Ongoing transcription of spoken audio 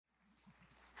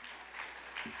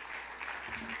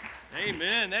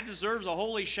Amen. That deserves a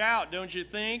holy shout, don't you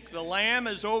think? The Lamb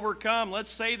has overcome. Let's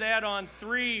say that on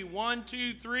three. 1,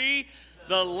 2, 3.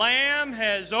 The Lamb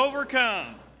has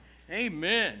overcome.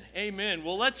 Amen. Amen.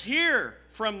 Well, let's hear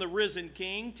from the risen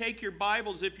King. Take your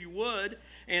Bibles, if you would,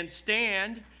 and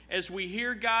stand as we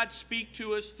hear God speak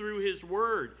to us through His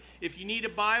Word. If you need a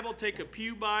Bible, take a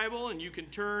Pew Bible, and you can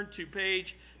turn to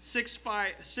page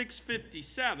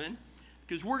 657,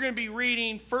 because we're going to be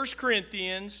reading 1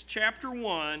 Corinthians chapter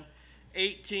 1,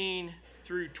 18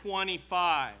 through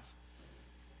 25.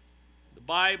 The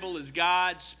Bible is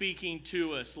God speaking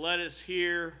to us. Let us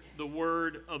hear the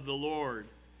word of the Lord.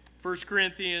 1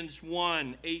 Corinthians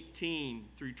 1, 18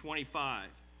 through 25.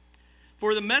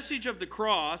 For the message of the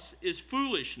cross is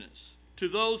foolishness to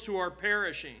those who are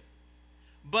perishing,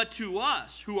 but to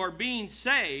us who are being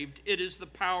saved, it is the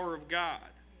power of God.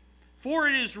 For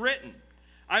it is written,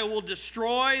 I will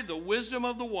destroy the wisdom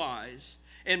of the wise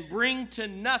and bring to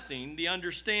nothing the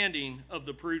understanding of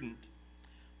the prudent.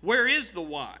 Where is the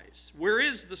wise? Where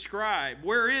is the scribe?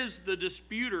 Where is the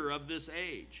disputer of this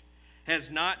age?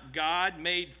 Has not God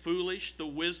made foolish the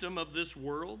wisdom of this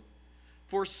world?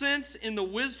 For since in the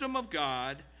wisdom of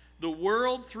God, the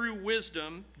world through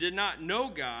wisdom did not know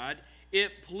God,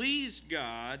 it pleased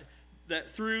God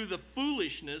that through the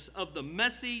foolishness of the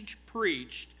message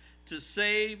preached to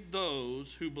save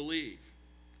those who believe.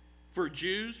 For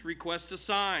Jews request a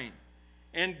sign,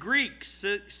 and Greeks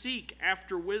seek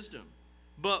after wisdom.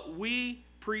 But we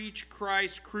preach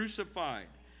Christ crucified.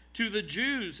 To the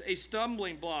Jews a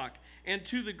stumbling block, and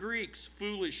to the Greeks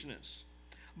foolishness.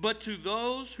 But to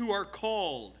those who are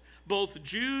called, both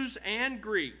Jews and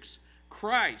Greeks,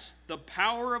 Christ, the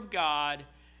power of God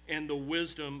and the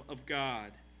wisdom of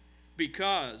God.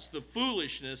 Because the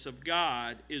foolishness of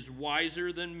God is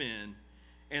wiser than men,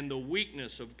 and the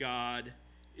weakness of God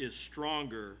is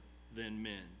stronger than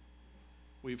men.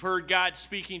 We've heard God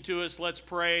speaking to us. Let's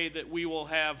pray that we will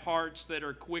have hearts that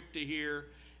are quick to hear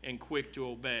and quick to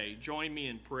obey. Join me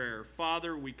in prayer.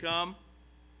 Father, we come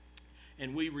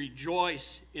and we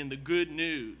rejoice in the good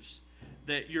news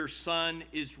that your Son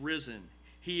is risen.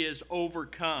 He is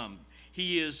overcome.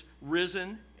 He is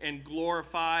risen and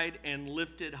glorified and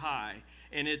lifted high.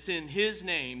 And it's in His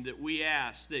name that we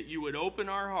ask that you would open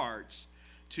our hearts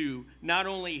to not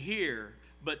only hear,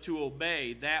 but to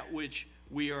obey that which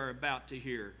we are about to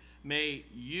hear. May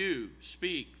you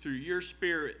speak through your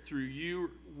Spirit, through your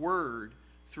word,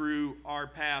 through our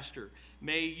pastor.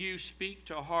 May you speak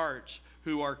to hearts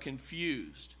who are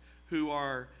confused, who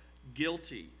are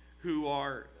guilty, who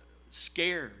are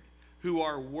scared, who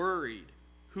are worried,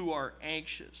 who are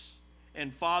anxious.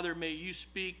 And Father, may you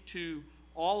speak to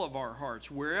all of our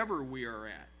hearts, wherever we are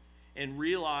at, and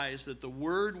realize that the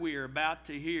word we are about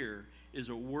to hear is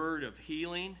a word of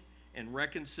healing and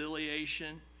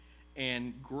reconciliation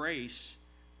and grace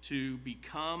to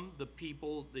become the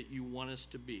people that you want us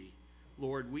to be.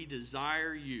 Lord, we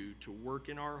desire you to work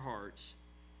in our hearts.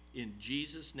 In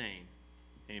Jesus' name,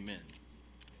 amen.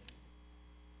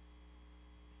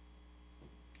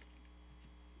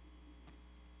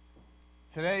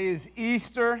 Today is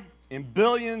Easter, and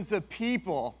billions of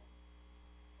people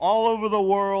all over the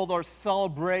world are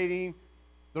celebrating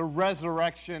the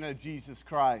resurrection of Jesus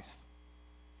Christ.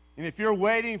 And if you're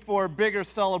waiting for a bigger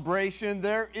celebration,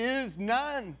 there is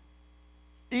none.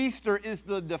 Easter is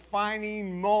the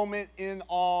defining moment in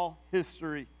all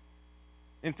history.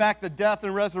 In fact, the death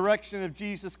and resurrection of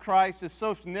Jesus Christ is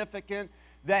so significant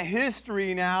that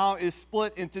history now is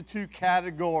split into two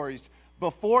categories: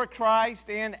 before Christ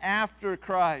and after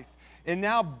Christ. And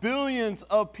now billions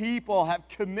of people have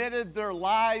committed their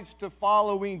lives to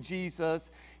following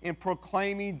Jesus and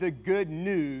proclaiming the good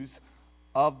news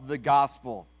of the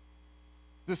gospel.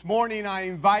 This morning, I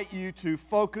invite you to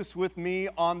focus with me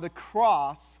on the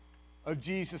cross of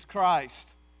Jesus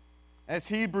Christ. As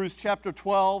Hebrews chapter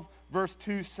 12, verse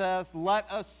 2 says, let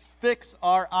us fix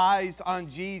our eyes on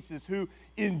Jesus, who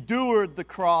endured the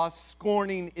cross,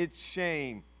 scorning its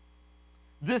shame.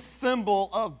 This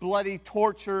symbol of bloody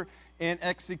torture and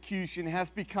execution has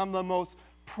become the most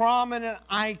prominent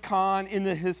icon in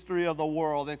the history of the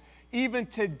world. And even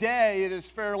today, it is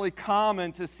fairly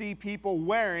common to see people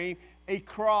wearing a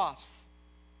cross.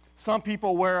 Some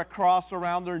people wear a cross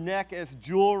around their neck as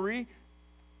jewelry.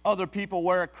 Other people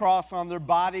wear a cross on their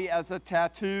body as a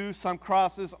tattoo. Some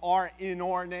crosses are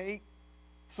inornate.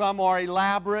 Some are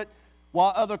elaborate,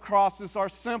 while other crosses are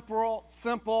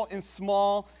simple and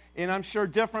small. And I'm sure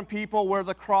different people wear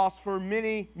the cross for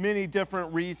many, many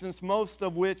different reasons, most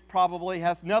of which probably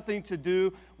has nothing to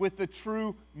do with the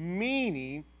true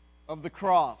meaning of the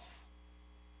cross.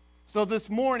 So this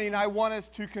morning, I want us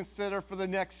to consider for the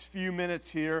next few minutes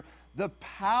here the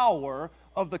power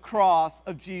of the cross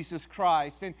of Jesus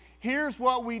Christ. And here's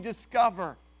what we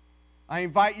discover. I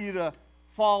invite you to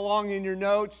follow along in your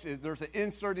notes. There's an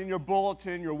insert in your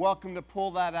bulletin. You're welcome to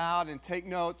pull that out and take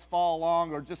notes, follow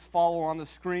along, or just follow on the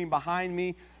screen behind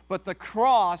me. But the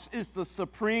cross is the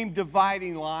supreme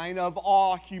dividing line of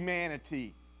all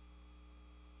humanity.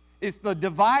 It's the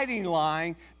dividing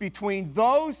line between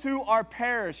those who are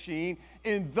perishing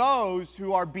and those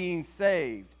who are being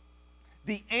saved.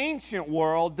 The ancient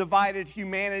world divided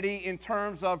humanity in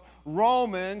terms of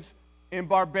Romans and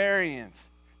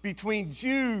barbarians, between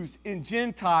Jews and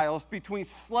Gentiles, between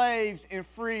slaves and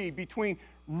free, between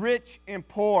rich and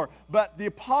poor. But the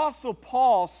Apostle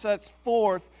Paul sets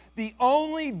forth the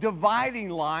only dividing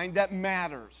line that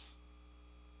matters.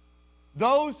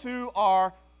 Those who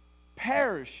are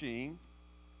perishing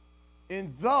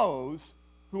and those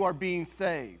who are being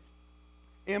saved.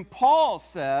 And Paul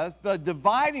says the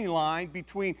dividing line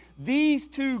between these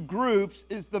two groups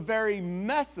is the very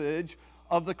message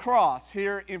of the cross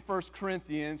here in 1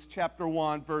 Corinthians chapter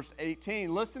 1, verse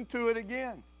 18. Listen to it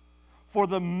again. For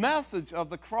the message of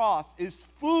the cross is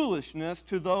foolishness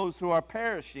to those who are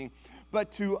perishing,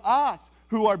 but to us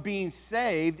who are being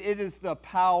saved, it is the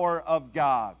power of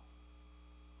God.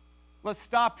 Let's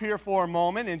stop here for a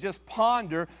moment and just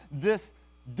ponder this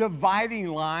dividing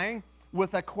line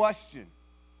with a question.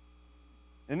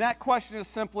 And that question is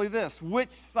simply this: which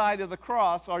side of the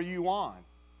cross are you on?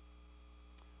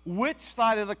 Which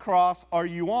side of the cross are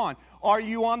you on? Are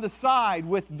you on the side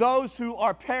with those who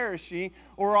are perishing,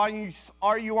 or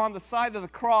are you on the side of the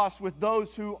cross with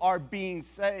those who are being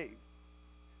saved?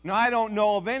 Now, I don't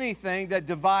know of anything that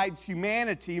divides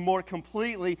humanity more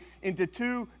completely into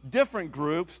two different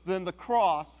groups than the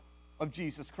cross of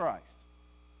Jesus Christ.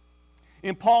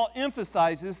 And Paul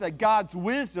emphasizes that God's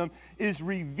wisdom is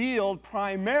revealed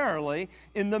primarily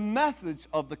in the message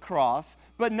of the cross,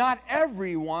 but not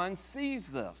everyone sees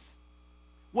this.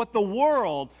 What the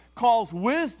world calls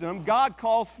wisdom, God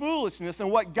calls foolishness, and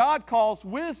what God calls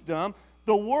wisdom,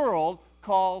 the world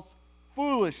calls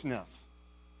foolishness.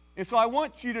 And so I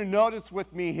want you to notice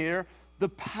with me here the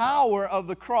power of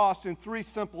the cross in three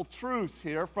simple truths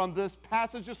here from this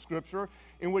passage of Scripture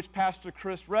in which Pastor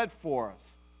Chris read for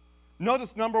us.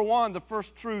 Notice, number one, the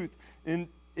first truth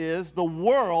is the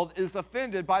world is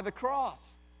offended by the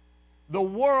cross. The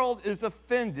world is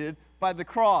offended by the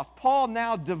cross. Paul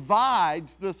now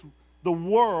divides the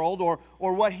world, or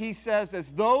what he says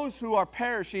as those who are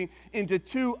perishing, into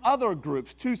two other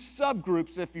groups, two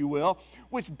subgroups, if you will,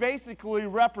 which basically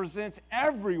represents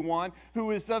everyone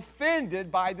who is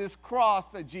offended by this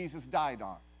cross that Jesus died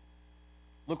on.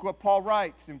 Look what Paul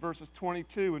writes in verses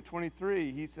 22 and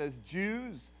 23. He says,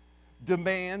 Jews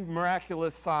demand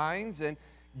miraculous signs, and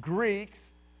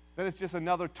Greeks, that is just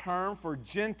another term for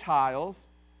Gentiles,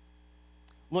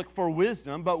 look for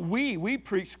wisdom, but we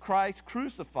preach Christ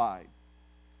crucified,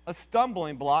 a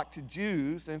stumbling block to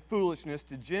Jews and foolishness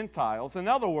to Gentiles. In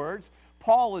other words,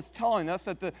 Paul is telling us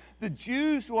that the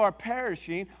Jews who are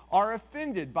perishing are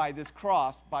offended by this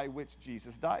cross by which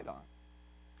Jesus died on.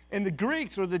 And the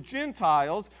Greeks, or the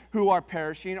Gentiles who are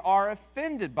perishing, are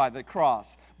offended by the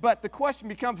cross. But the question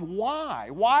becomes, why?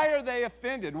 Why are they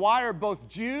offended? Why are both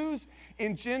Jews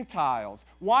and Gentiles?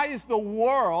 Why is the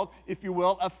world, if you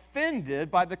will,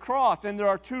 offended by the cross? And there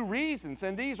are two reasons,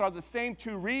 and these are the same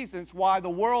two reasons why the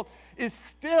world is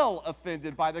still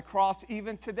offended by the cross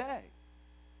even today.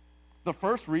 The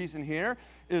first reason here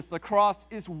is the cross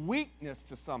is weakness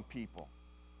to some people.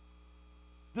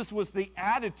 This was the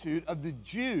attitude of the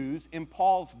Jews in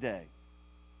Paul's day.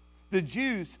 The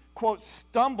Jews, quote,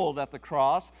 stumbled at the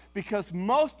cross because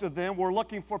most of them were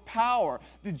looking for power.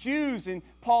 The Jews in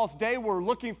Paul's day were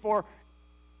looking for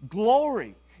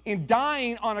glory. And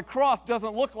dying on a cross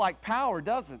doesn't look like power,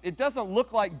 does it? It doesn't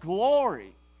look like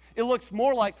glory. It looks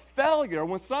more like failure.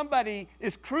 When somebody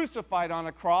is crucified on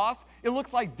a cross, it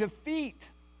looks like defeat.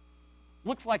 It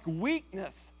looks like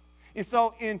weakness. And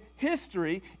so in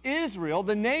history, Israel,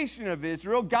 the nation of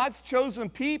Israel, God's chosen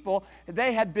people,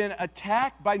 they had been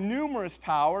attacked by numerous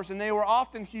powers, and they were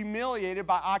often humiliated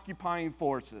by occupying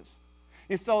forces.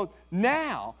 And so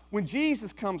now, when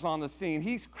Jesus comes on the scene,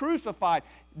 he's crucified.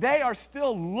 They are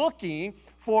still looking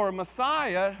for a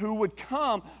Messiah who would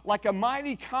come like a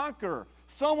mighty conqueror,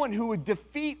 someone who would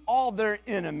defeat all their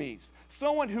enemies,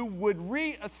 someone who would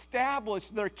reestablish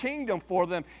their kingdom for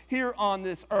them here on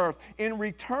this earth and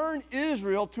return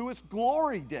Israel to its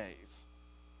glory days.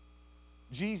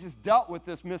 Jesus dealt with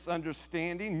this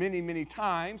misunderstanding many, many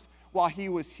times while he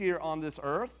was here on this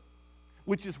earth,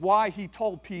 which is why he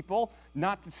told people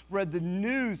not to spread the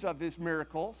news of his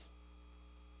miracles,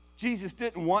 Jesus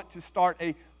didn't want to start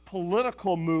a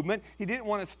political movement. He didn't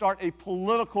want to start a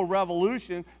political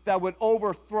revolution that would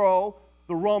overthrow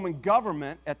the Roman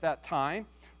government at that time.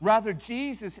 Rather,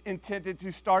 Jesus intended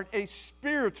to start a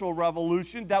spiritual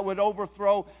revolution that would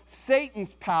overthrow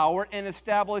Satan's power and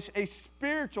establish a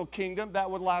spiritual kingdom that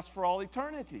would last for all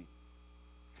eternity.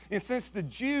 And since the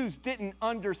Jews didn't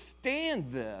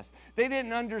understand this, they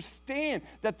didn't understand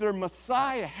that their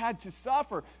Messiah had to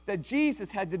suffer, that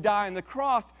Jesus had to die on the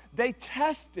cross, they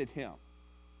tested him.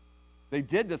 They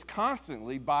did this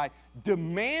constantly by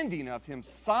demanding of him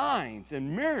signs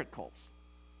and miracles.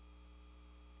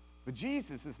 But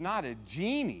Jesus is not a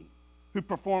genie who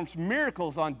performs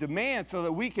miracles on demand so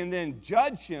that we can then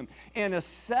judge him and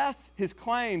assess his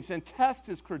claims and test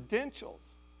his credentials.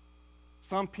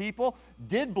 Some people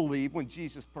did believe when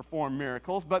Jesus performed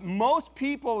miracles, but most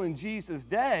people in Jesus'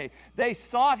 day, they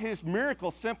sought his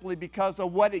miracles simply because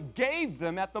of what it gave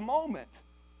them at the moment.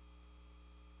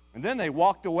 And then they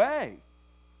walked away.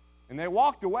 And they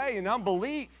walked away in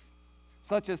unbelief,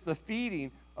 such as the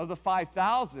feeding of the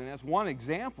 5,000 as one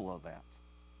example of that.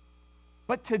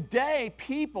 But today,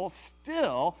 people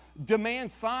still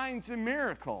demand signs and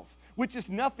miracles, which is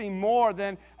nothing more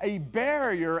than a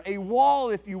barrier, a wall,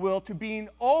 if you will, to being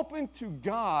open to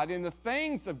God and the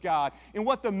things of God and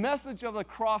what the message of the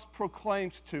cross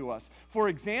proclaims to us. For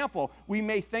example, we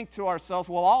may think to ourselves,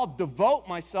 well, I'll devote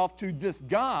myself to this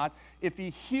God if he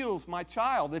heals my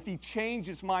child, if he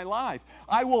changes my life.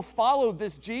 I will follow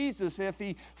this Jesus if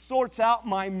he sorts out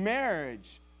my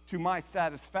marriage to my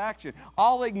satisfaction.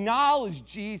 I'll acknowledge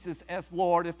Jesus as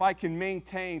Lord if I can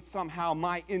maintain somehow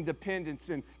my independence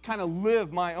and kind of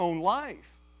live my own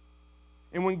life.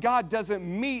 And when God doesn't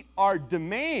meet our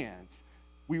demands,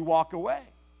 we walk away.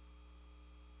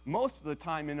 Most of the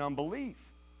time in unbelief,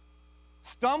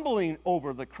 stumbling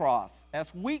over the cross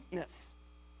as weakness.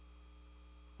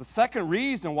 The second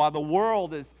reason why the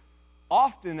world is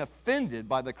often offended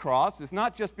by the cross is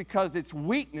not just because it's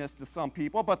weakness to some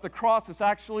people, but the cross is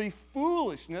actually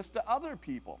foolishness to other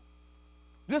people.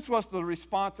 This was the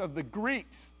response of the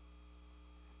Greeks.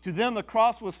 To them, the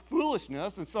cross was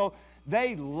foolishness, and so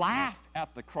they laughed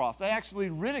at the cross. They actually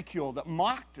ridiculed it,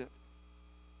 mocked it.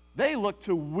 They looked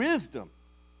to wisdom.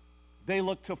 They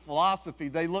looked to philosophy.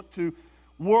 They looked to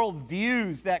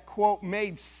worldviews that, quote,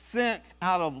 made sense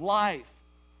out of life.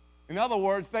 In other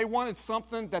words, they wanted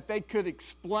something that they could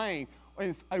explain,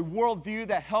 a worldview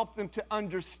that helped them to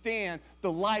understand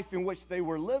the life in which they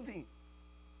were living.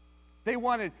 They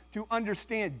wanted to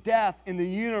understand death in the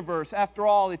universe. After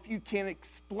all, if you can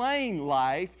explain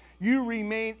life, you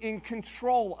remain in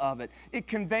control of it. It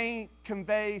conveys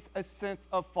a sense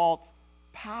of false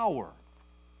power.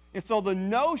 And so the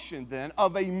notion then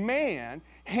of a man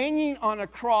hanging on a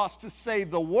cross to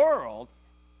save the world,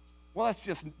 well, that's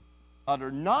just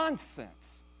utter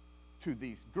nonsense to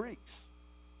these Greeks.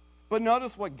 But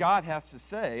notice what God has to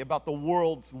say about the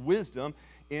world's wisdom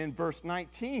in verse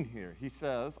 19 here. He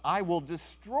says, I will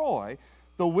destroy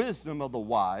the wisdom of the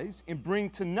wise and bring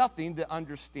to nothing the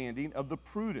understanding of the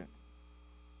prudent.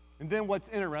 And then what's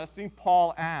interesting,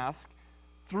 Paul asks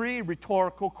 3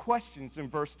 rhetorical questions in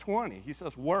verse 20. He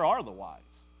says, where are the wise?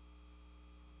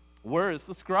 Where is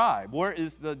the scribe? Where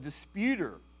is the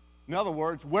disputer? In other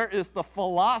words, where is the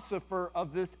philosopher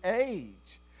of this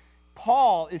age?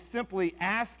 Paul is simply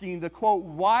asking the, quote,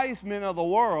 wise men of the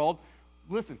world,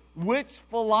 listen, which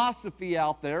philosophy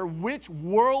out there, which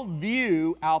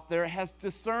worldview out there has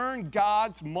discerned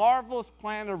God's marvelous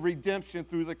plan of redemption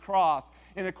through the cross?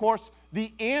 And of course,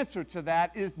 the answer to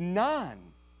that is none.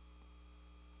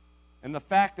 And the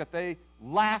fact that they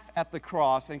laugh at the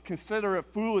cross and consider it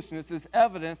foolishness is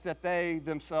evidence that they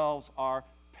themselves are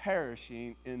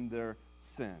perishing in their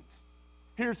sins.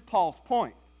 Here's Paul's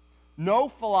point. No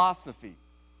philosophy,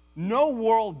 no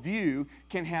worldview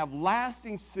can have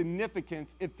lasting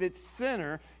significance if its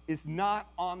center is not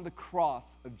on the cross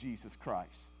of Jesus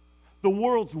Christ. The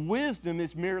world's wisdom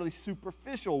is merely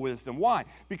superficial wisdom. Why?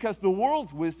 Because the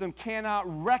world's wisdom cannot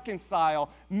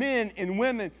reconcile men and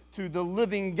women to the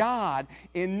living God,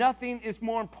 and nothing is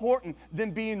more important than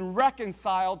being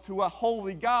reconciled to a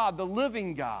holy God, the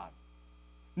living God.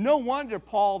 No wonder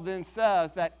Paul then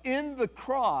says that in the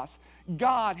cross,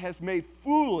 God has made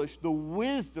foolish the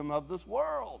wisdom of this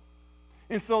world.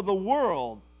 And so the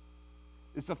world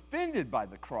is offended by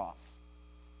the cross.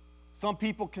 Some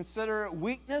people consider it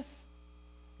weakness,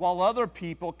 while other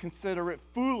people consider it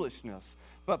foolishness.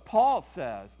 But Paul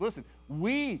says, listen,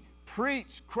 we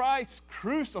preach Christ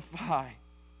crucified.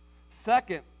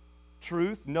 Second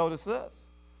truth, notice this.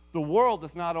 The world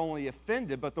is not only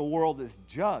offended, but the world is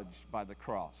judged by the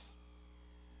cross.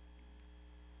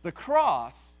 The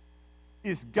cross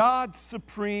is God's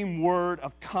supreme word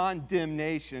of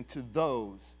condemnation to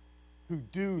those who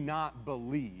do not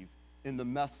believe in the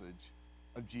message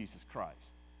of Jesus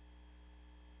Christ.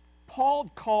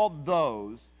 Paul called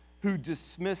those who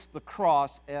dismiss the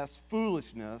cross as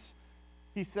foolishness.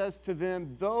 He says to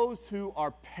them, those who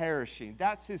are perishing.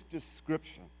 That's his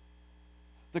description.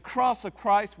 The cross of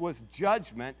Christ was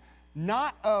judgment,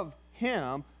 not of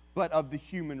him, but of the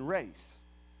human race.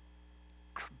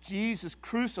 Jesus'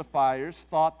 crucifiers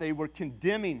thought they were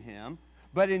condemning him,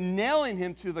 but in nailing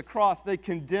him to the cross, they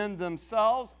condemned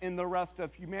themselves and the rest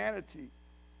of humanity.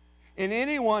 And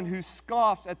anyone who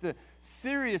scoffs at the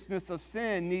seriousness of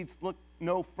sin needs look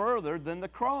no further than the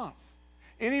cross.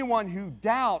 Anyone who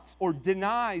doubts or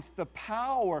denies the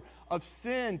power of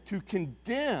sin to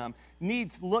condemn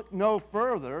needs look no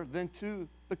further than to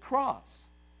the cross.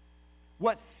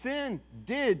 What sin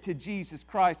did to Jesus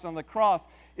Christ on the cross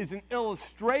is an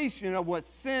illustration of what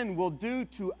sin will do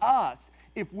to us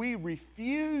if we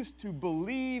refuse to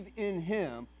believe in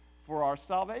him for our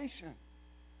salvation.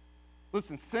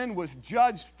 Listen, sin was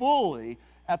judged fully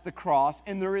at the cross,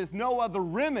 and there is no other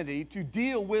remedy to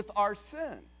deal with our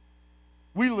sin.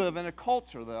 We live in a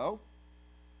culture, though,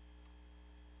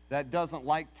 that doesn't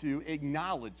like to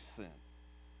acknowledge sin.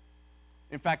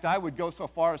 In fact, I would go so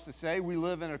far as to say we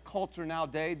live in a culture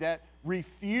nowadays that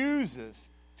refuses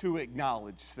to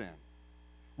acknowledge sin,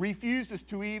 refuses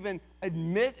to even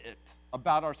admit it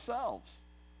about ourselves.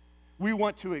 We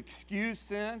want to excuse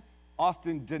sin,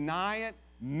 often deny it,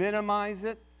 minimize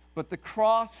it, but the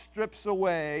cross strips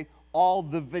away all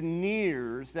the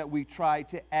veneers that we try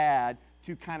to add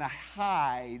to kind of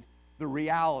hide the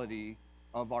reality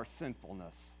of our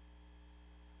sinfulness.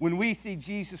 When we see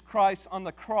Jesus Christ on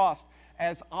the cross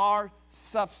as our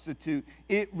substitute,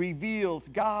 it reveals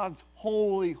God's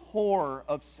holy horror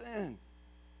of sin.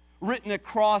 Written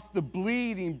across the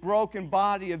bleeding, broken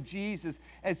body of Jesus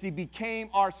as he became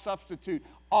our substitute,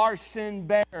 our sin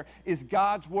bearer, is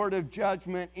God's word of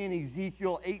judgment in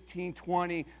Ezekiel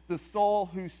 18:20, the soul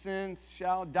who sins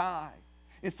shall die.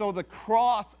 And so the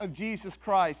cross of Jesus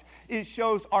Christ, it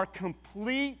shows our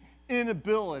complete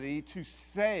inability to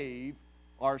save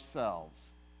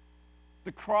ourselves.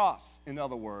 The cross, in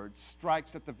other words,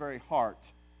 strikes at the very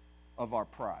heart of our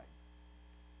pride.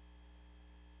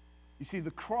 You see,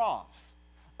 the cross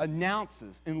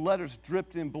announces in letters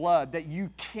dripped in blood that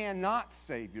you cannot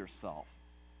save yourself.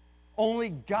 Only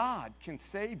God can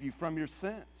save you from your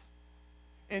sins.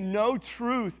 And no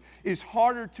truth is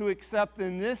harder to accept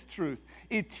than this truth.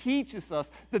 It teaches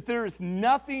us that there is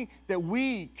nothing that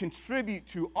we contribute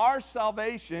to our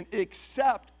salvation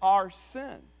except our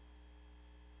sin.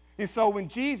 And so when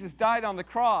Jesus died on the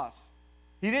cross,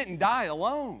 he didn't die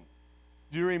alone.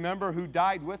 Do you remember who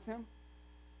died with him?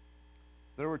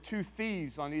 There were two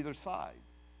thieves on either side.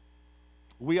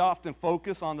 We often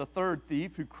focus on the third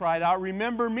thief who cried out,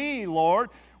 "Remember me, Lord,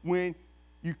 when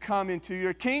you come into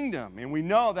your kingdom." And we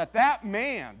know that that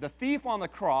man, the thief on the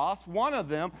cross, one of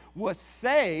them, was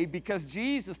saved because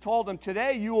Jesus told him,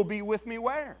 "Today you will be with me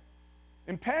where?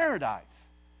 In paradise."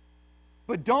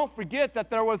 But don't forget that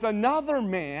there was another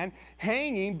man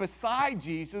hanging beside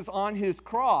Jesus on his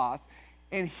cross,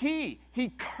 and he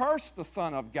cursed the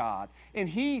Son of God, and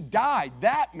he died.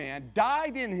 That man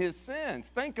died in his sins.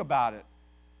 Think about it.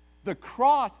 The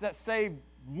cross that saved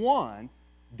one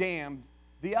damned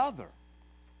the other.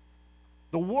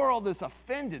 The world is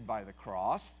offended by the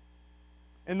cross,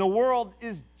 and the world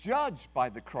is judged by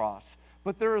the cross.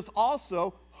 But there is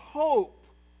also hope.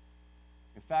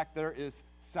 In fact, there is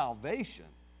salvation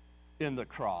in the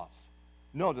cross.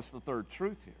 Notice the third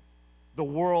truth here. The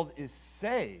world is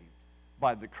saved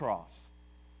by the cross.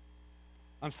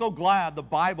 I'm so glad the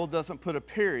Bible doesn't put a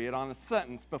period on a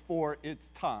sentence before its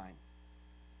time.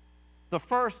 The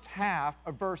first half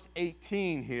of verse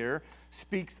 18 here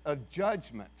speaks of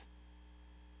judgment.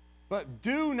 But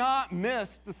do not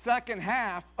miss the second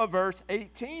half of verse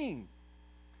 18.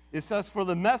 It says, "For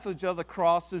the message of the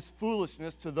cross is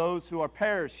foolishness to those who are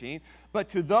perishing, but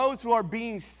to those who are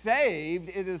being saved,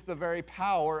 it is the very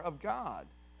power of God."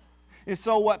 And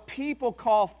so what people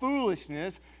call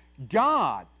foolishness,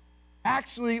 God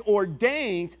actually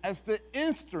ordains as the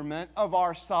instrument of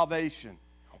our salvation.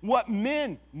 What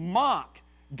men mock,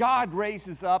 God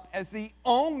raises up as the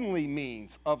only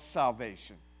means of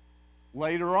salvation.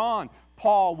 Later on,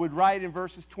 Paul would write in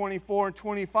verses 24 and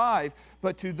 25,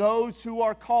 "But to those who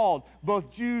are called,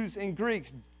 both Jews and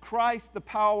Greeks, Christ the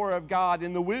power of God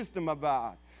and the wisdom of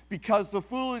God. Because the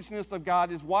foolishness of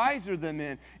God is wiser than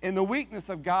men, and the weakness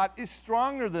of God is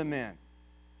stronger than men."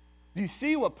 Do you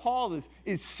see what Paul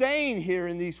is saying here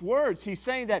in these words? He's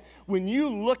saying that when you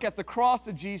look at the cross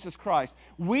of Jesus Christ,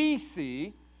 we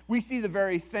see the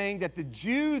very thing that the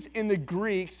Jews and the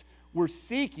Greeks were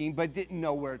seeking but didn't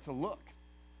know where to look.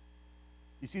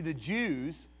 You see, the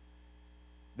Jews,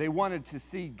 they wanted to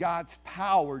see God's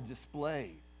power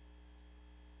displayed.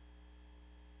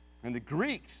 And the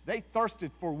Greeks, they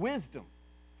thirsted for wisdom.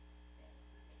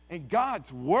 And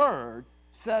God's word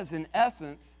says, in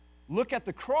essence, look at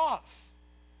the cross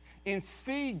and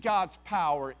see God's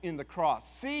power in the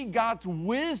cross. See God's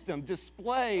wisdom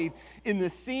displayed in the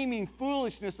seeming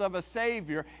foolishness of a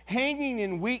Savior hanging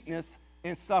in weakness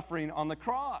and suffering on the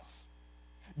cross.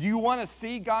 Do you want to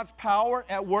see God's power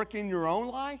at work in your own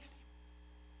life?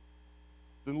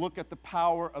 Then look at the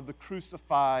power of the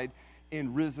crucified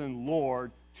and risen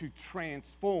Lord to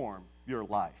transform your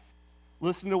life.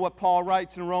 Listen to what Paul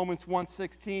writes in Romans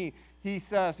 1:16. He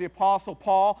says, the Apostle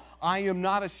Paul, I am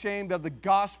not ashamed of the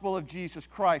gospel of Jesus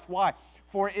Christ. Why?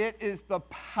 For it is the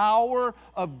power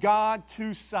of God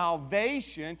to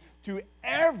salvation to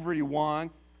everyone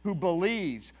who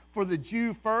believes, for the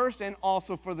Jew first and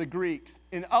also for the Greeks.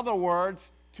 In other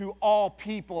words, to all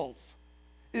peoples.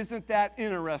 Isn't that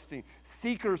interesting?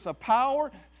 Seekers of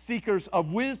power, seekers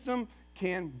of wisdom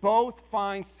can both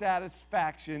find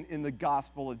satisfaction in the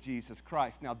gospel of Jesus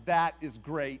Christ. Now that is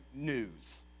great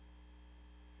news,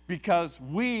 because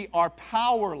we are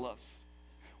powerless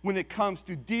when it comes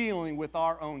to dealing with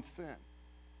our own sin.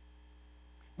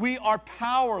 We are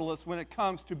powerless when it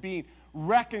comes to being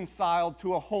reconciled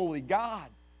to a holy God.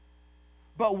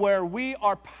 But where we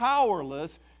are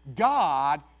powerless,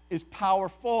 God is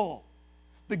powerful.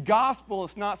 The gospel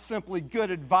is not simply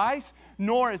good advice,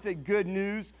 nor is it good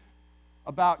news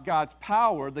about God's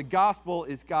power. The gospel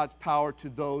is God's power to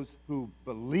those who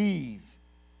believe.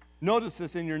 Notice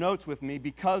this in your notes with me.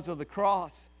 Because of the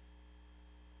cross,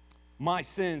 my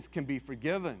sins can be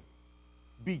forgiven.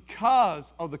 Because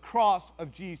of the cross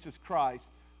of Jesus Christ,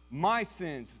 my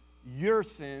sins, your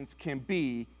sins can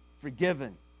be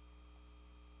forgiven.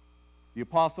 The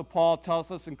Apostle Paul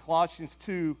tells us in Colossians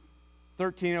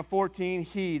 2:13 and 14,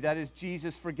 He, that is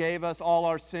Jesus, forgave us all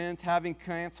our sins, having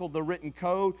canceled the written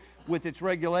code with its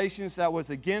regulations that was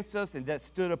against us and that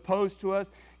stood opposed to us.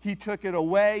 He took it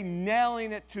away,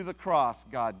 nailing it to the cross,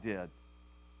 God did.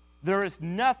 There is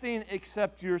nothing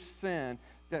except your sin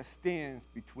that stands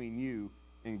between you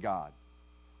and God.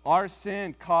 Our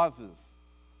sin causes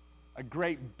a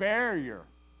great barrier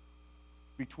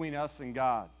between us and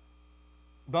God.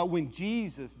 But when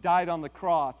Jesus died on the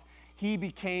cross, He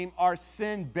became our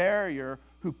sin barrier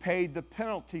who paid the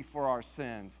penalty for our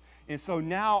sins. And so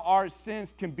now our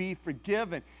sins can be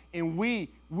forgiven, and we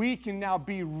can now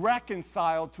be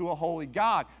reconciled to a holy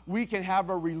God. We can have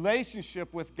a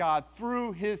relationship with God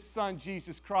through His Son,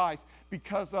 Jesus Christ,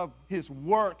 because of His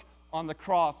work on the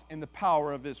cross and the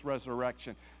power of His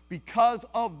resurrection. Because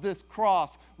of this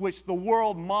cross, which the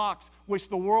world mocks, which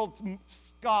the world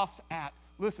scoffs at,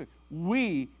 listen,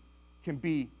 we can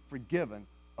be forgiven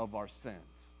of our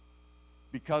sins.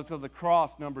 Because of the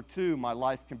cross, number 2, my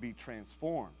life can be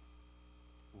transformed.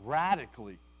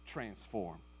 Radically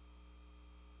transformed.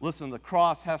 Listen, the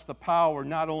cross has the power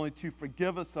not only to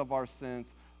forgive us of our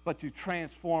sins, but to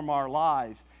transform our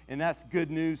lives. And that's good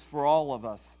news for all of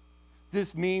us.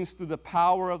 This means through the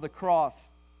power of the cross,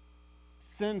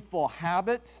 sinful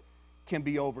habits can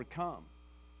be overcome.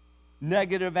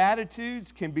 Negative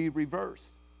attitudes can be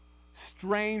reversed.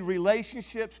 Strained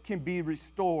relationships can be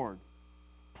restored.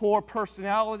 Poor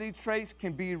personality traits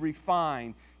can be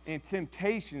refined, and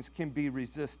temptations can be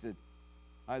resisted.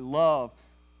 I love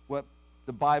what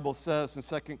the Bible says in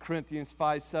 2 Corinthians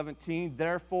 5:17.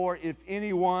 Therefore, if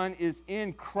anyone is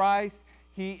in Christ,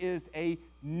 he is a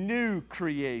new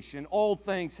creation. Old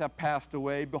things have passed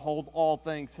away. Behold, all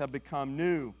things have become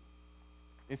new.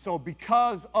 And so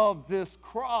because of this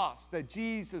cross that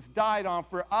Jesus died on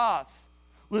for us,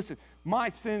 listen, my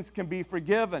sins can be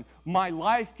forgiven. My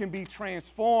life can be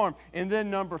transformed. And then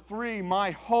number 3,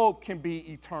 my hope can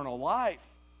be eternal life.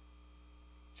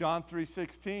 John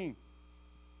 3:16,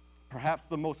 perhaps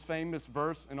the most famous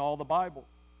verse in all the Bible.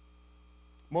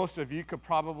 Most of you could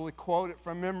probably quote it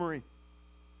from memory.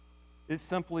 It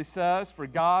simply says, for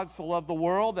God so loved the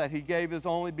world that He gave His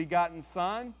only begotten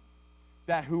Son,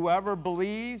 that whoever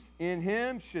believes in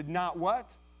Him should not what?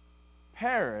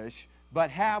 Perish, but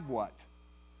have what?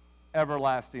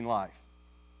 Everlasting life.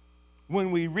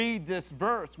 When we read this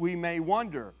verse, we may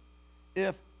wonder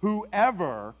if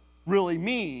whoever really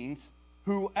means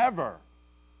whoever.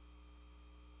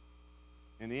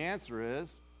 And the answer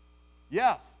is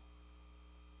yes.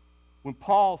 When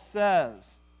Paul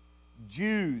says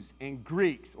Jews and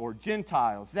Greeks or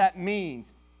Gentiles. That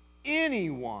means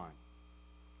anyone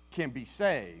can be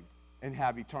saved and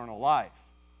have eternal life.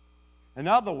 In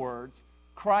other words,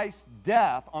 Christ's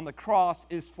death on the cross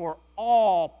is for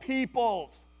all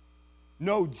peoples.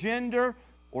 No gender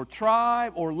or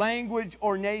tribe or language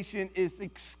or nation is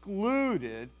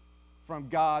excluded from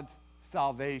God's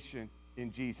salvation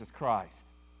in Jesus Christ.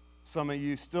 Some of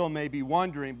you still may be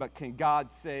wondering, but can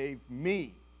God save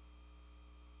me?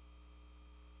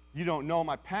 You don't know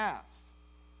my past.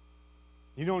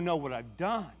 You don't know what I've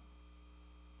done.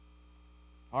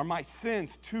 Are my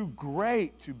sins too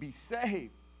great to be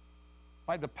saved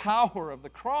by the power of the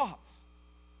cross?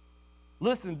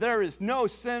 Listen, there is no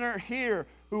sinner here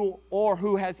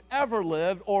who has ever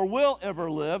lived or will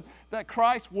ever live that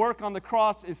Christ's work on the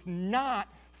cross is not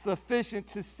sufficient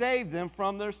to save them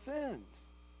from their sins.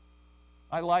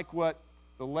 I like what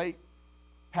the late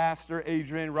Pastor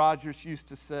Adrian Rogers used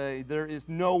to say, there is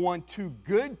no one too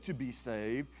good to be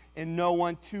saved and no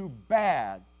one too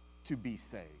bad to be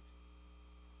saved.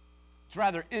 It's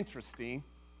rather interesting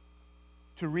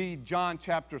to read John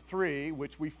chapter 3,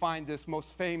 which we find this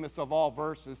most famous of all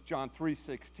verses, John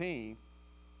 3:16,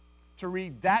 to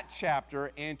read that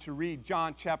chapter and to read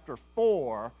John chapter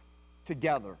 4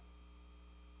 together.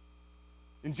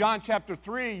 In John chapter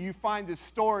 3, you find this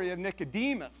story of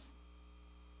Nicodemus.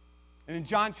 And in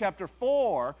John chapter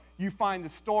 4, you find the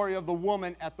story of the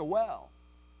woman at the well.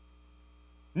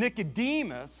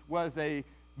 Nicodemus was a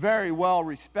very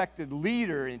well-respected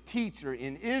leader and teacher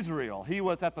in Israel. He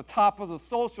was at the top of the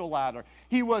social ladder.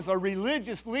 He was a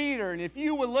religious leader, and if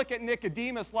you would look at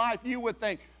Nicodemus' life, you would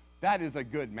think, that is a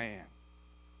good man.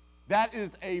 That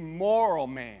is a moral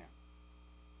man.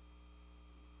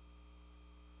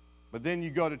 But then you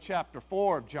go to chapter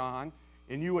 4 of John,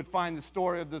 and you would find the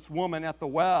story of this woman at the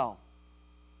well.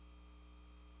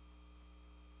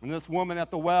 And this woman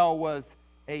at the well was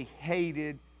a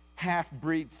hated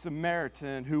half-breed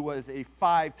Samaritan who was a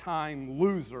 5-time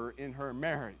loser in her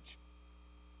marriage.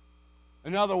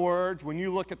 In other words, when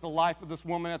you look at the life of this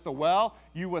woman at the well,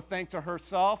 you would think to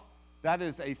herself, that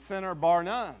is a sinner bar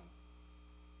none.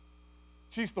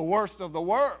 She's the worst of the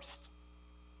worst.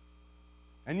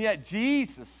 And yet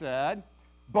Jesus said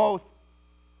both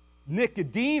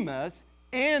Nicodemus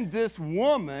and this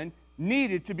woman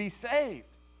needed to be saved.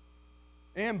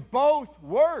 And both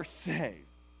were saved.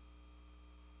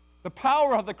 The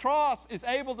power of the cross is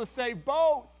able to save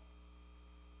both.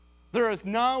 There is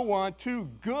no one too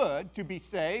good to be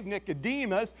saved,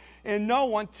 Nicodemus, and no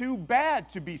one too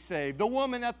bad to be saved, the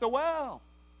woman at the well.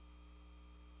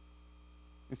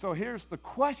 And so here's the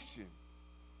question.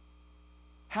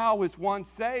 How is one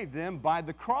saved then? By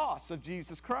the cross of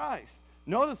Jesus Christ.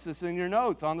 Notice this in your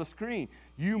notes on the screen.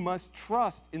 You must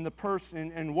trust in the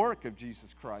person and work of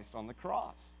Jesus Christ on the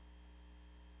cross.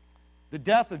 The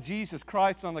death of Jesus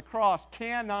Christ on the cross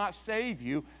cannot save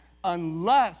you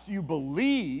unless you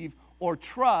believe or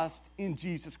trust in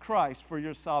Jesus Christ for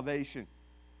your salvation.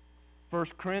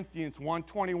 1 Corinthians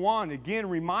 1:21 again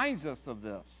reminds us of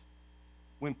this.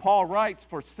 When Paul writes,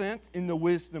 "For since in the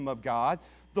wisdom of God,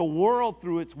 the world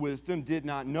through its wisdom did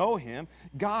not know him,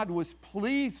 God was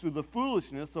pleased through the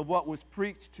foolishness of what was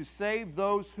preached to save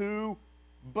those who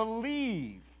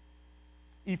believe."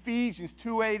 Ephesians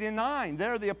 2:8 and 9.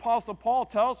 There the Apostle Paul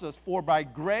tells us, "For by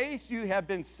grace you have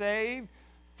been saved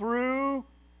through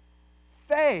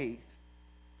faith,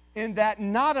 in that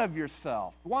not of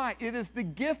yourself." Why? It is the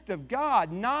gift of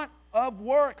God, not of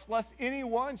works, lest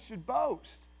anyone should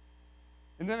boast.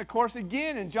 And then, of course,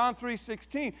 again in John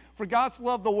 3:16, "For God so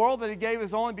loved the world that he gave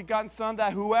his only begotten Son,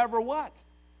 that whoever" what?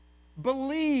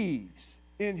 "Believes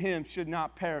in him should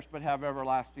not perish but have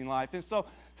everlasting life." And so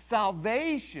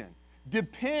salvation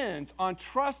depends on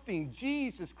trusting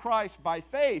Jesus Christ by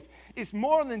faith. It's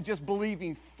more than just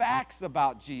believing facts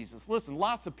about Jesus. Listen,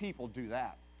 lots of people do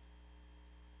that.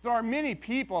 There are many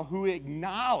people who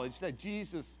acknowledge that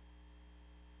Jesus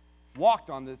walked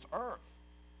on this earth.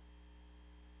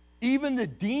 Even the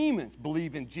demons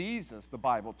believe in Jesus, the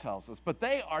Bible tells us, but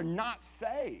they are not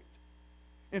saved.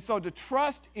 And so to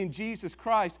trust in Jesus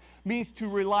Christ means to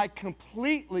rely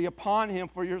completely upon him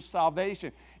for your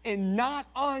salvation and not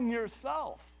on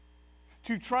yourself.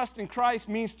 To trust in Christ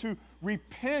means to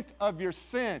repent of your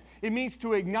sin. It means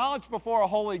to acknowledge before a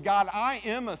holy God, "I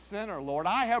am a sinner, Lord.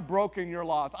 I have broken your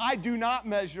laws. I do not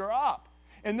measure up.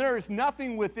 And there is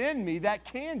nothing within me that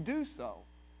can do so.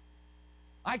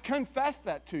 I confess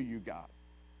that to you, God."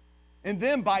 And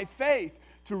then by faith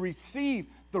to receive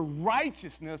the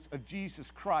righteousness of Jesus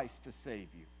Christ to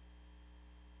save you.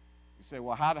 You say,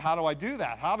 well, how do I do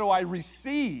that? How do I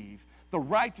receive the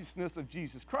righteousness of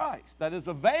Jesus Christ that is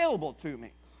available to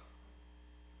me?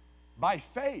 by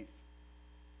faith.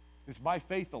 It's by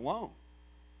faith alone.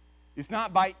 It's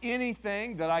not by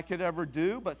anything that I could ever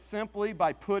do, but simply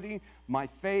by putting my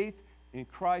faith in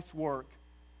Christ's work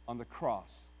on the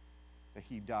cross that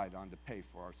he died on to pay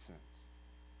for our sins.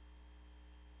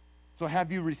 So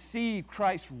have you received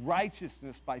Christ's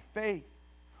righteousness by faith?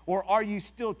 Or are you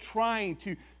still trying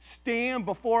to stand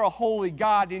before a holy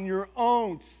God in your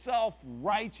own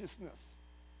self-righteousness?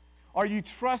 Are you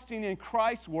trusting in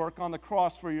Christ's work on the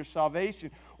cross for your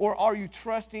salvation? Or are you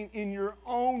trusting in your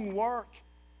own work,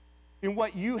 in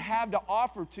what you have to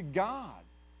offer to God?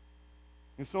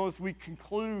 And so as we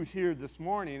conclude here this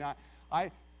morning,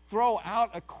 I throw out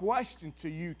a question to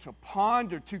you to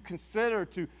ponder, to consider,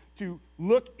 to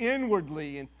look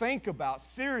inwardly and think about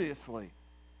seriously.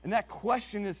 And that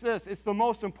question is this. It's the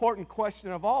most important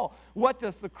question of all. What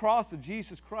does the cross of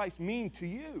Jesus Christ mean to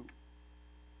you?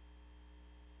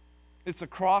 Is the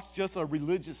cross just a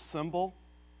religious symbol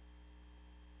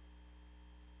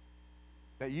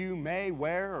that you may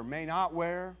wear or may not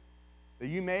wear, that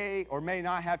you may or may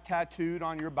not have tattooed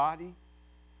on your body?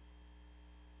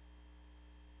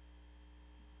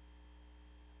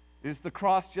 Is the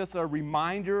cross just a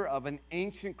reminder of an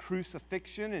ancient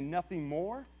crucifixion and nothing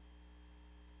more?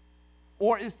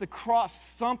 Or is the cross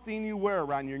something you wear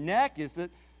around your neck? Is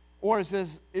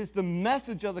the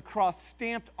message of the cross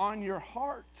stamped on your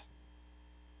heart?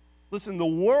 Listen, the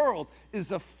world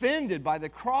is offended by the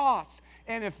cross.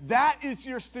 And if that is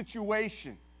your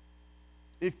situation,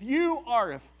 if you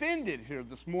are offended here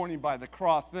this morning by the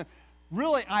cross, then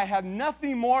really I have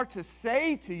nothing more to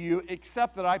say to you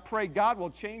except that I pray God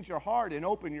will change your heart and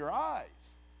open your eyes.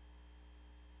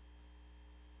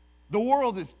 The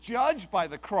world is judged by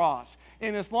the cross.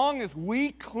 And as long as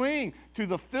we cling to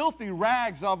the filthy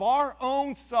rags of our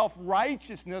own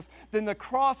self-righteousness, then the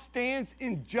cross stands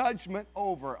in judgment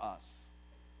over us.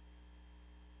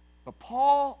 But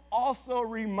Paul also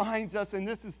reminds us, and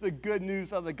this is the good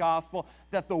news of the gospel,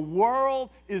 that the world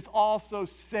is also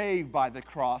saved by the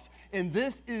cross. And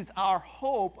this is our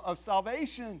hope of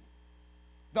salvation.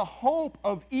 The hope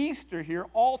of Easter here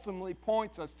ultimately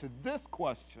points us to this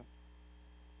question.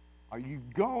 Are you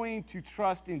going to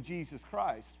trust in Jesus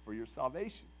Christ for your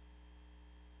salvation?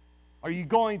 Are you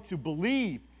going to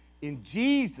believe in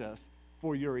Jesus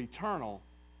for your eternal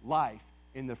life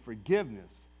in the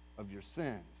forgiveness of your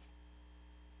sins?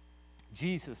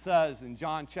 Jesus says in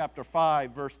John chapter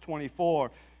 5, verse 24,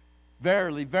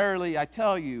 "Verily, verily, I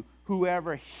tell you,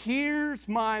 whoever hears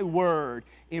my word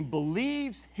and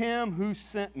believes him who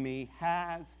sent me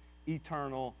has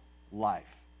eternal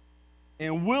life,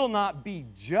 and will not be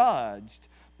judged,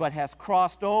 but has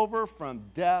crossed over from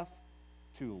death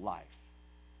to life."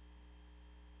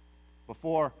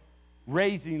 Before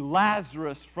raising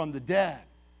Lazarus from the dead,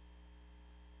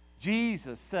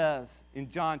 Jesus says in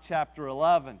John chapter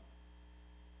 11,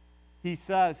 he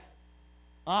says,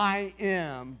 "I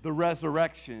am the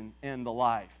resurrection and the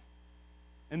life.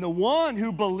 And the one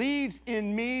who believes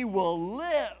in me will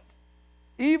live,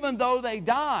 even though they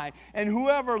die. And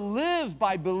whoever lives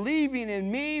by believing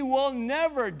in me will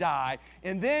never die."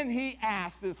 And then he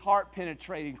asks this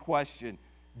heart-penetrating question,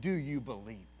 do you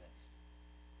believe this?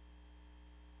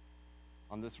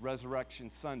 On this Resurrection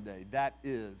Sunday, that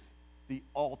is the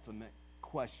ultimate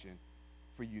question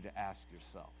for you to ask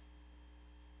yourself.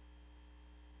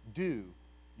 Do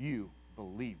you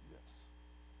believe this?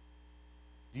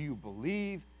 Do you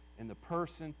believe in the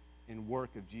person and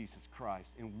work of Jesus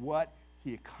Christ and what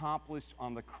he accomplished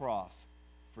on the cross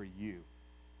for you?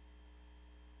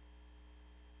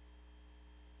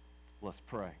 Let's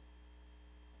pray.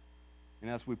 And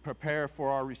as we prepare for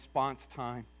our response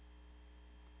time,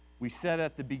 we said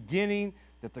at the beginning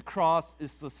that the cross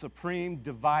is the supreme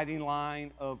dividing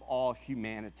line of all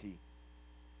humanity.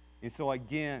 And so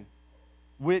again,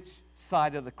 which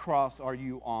side of the cross are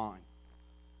you on?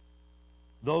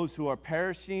 Those who are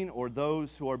perishing or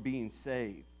those who are being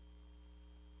saved?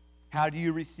 How do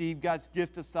you receive God's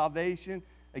gift of salvation?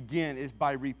 Again, is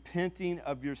by repenting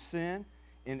of your sin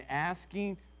and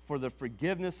asking for the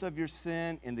forgiveness of your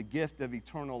sin and the gift of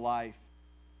eternal life.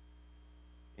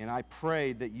 And I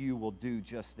pray that you will do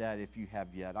just that if you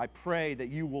have yet. I pray that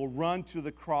you will run to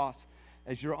the cross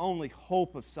as your only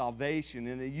hope of salvation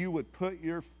and that you would put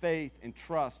your faith and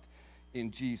trust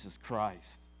in Jesus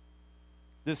Christ.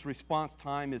 This response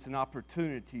time is an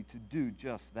opportunity to do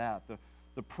just that.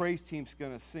 The praise team's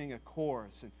going to sing a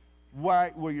chorus, and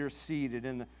right where you're seated,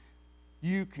 and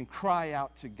you can cry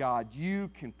out to God. You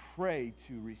can pray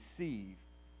to receive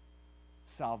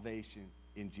salvation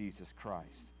in Jesus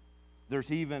Christ.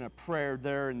 There's even a prayer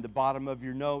there in the bottom of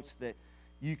your notes that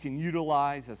you can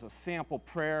utilize as a sample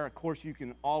prayer. Of course, you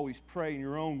can always pray in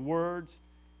your own words.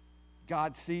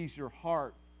 God sees your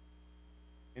heart,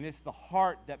 and it's the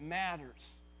heart that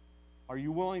matters. Are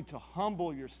you willing to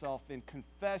humble yourself and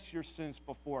confess your sins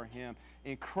before Him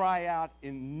and cry out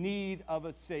in need of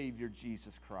a Savior,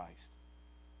 Jesus Christ?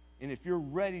 And if you're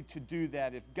ready to do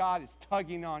that, if God is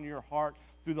tugging on your heart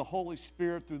through the Holy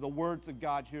Spirit, through the words of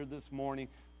God here this morning,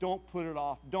 don't put it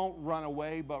off. Don't run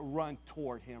away, but run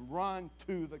toward Him. Run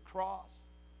to the cross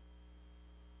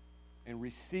and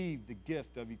receive the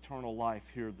gift of eternal life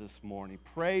here this morning.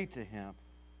 Pray to Him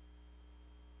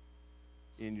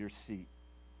in your seat.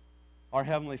 Our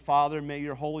Heavenly Father, may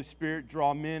your Holy Spirit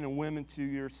draw men and women to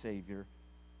your Savior.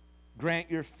 Grant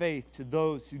your faith to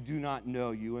those who do not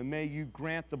know you, and may you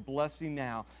grant the blessing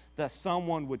now that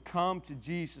someone would come to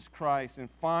Jesus Christ and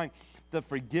find the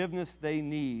forgiveness they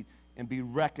need and be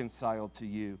reconciled to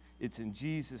you. It's in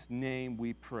Jesus' name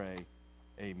we pray.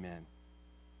 Amen.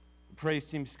 The praise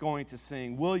team's going to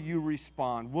sing. Will you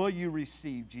respond? Will you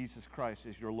receive Jesus Christ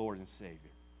as your Lord and Savior?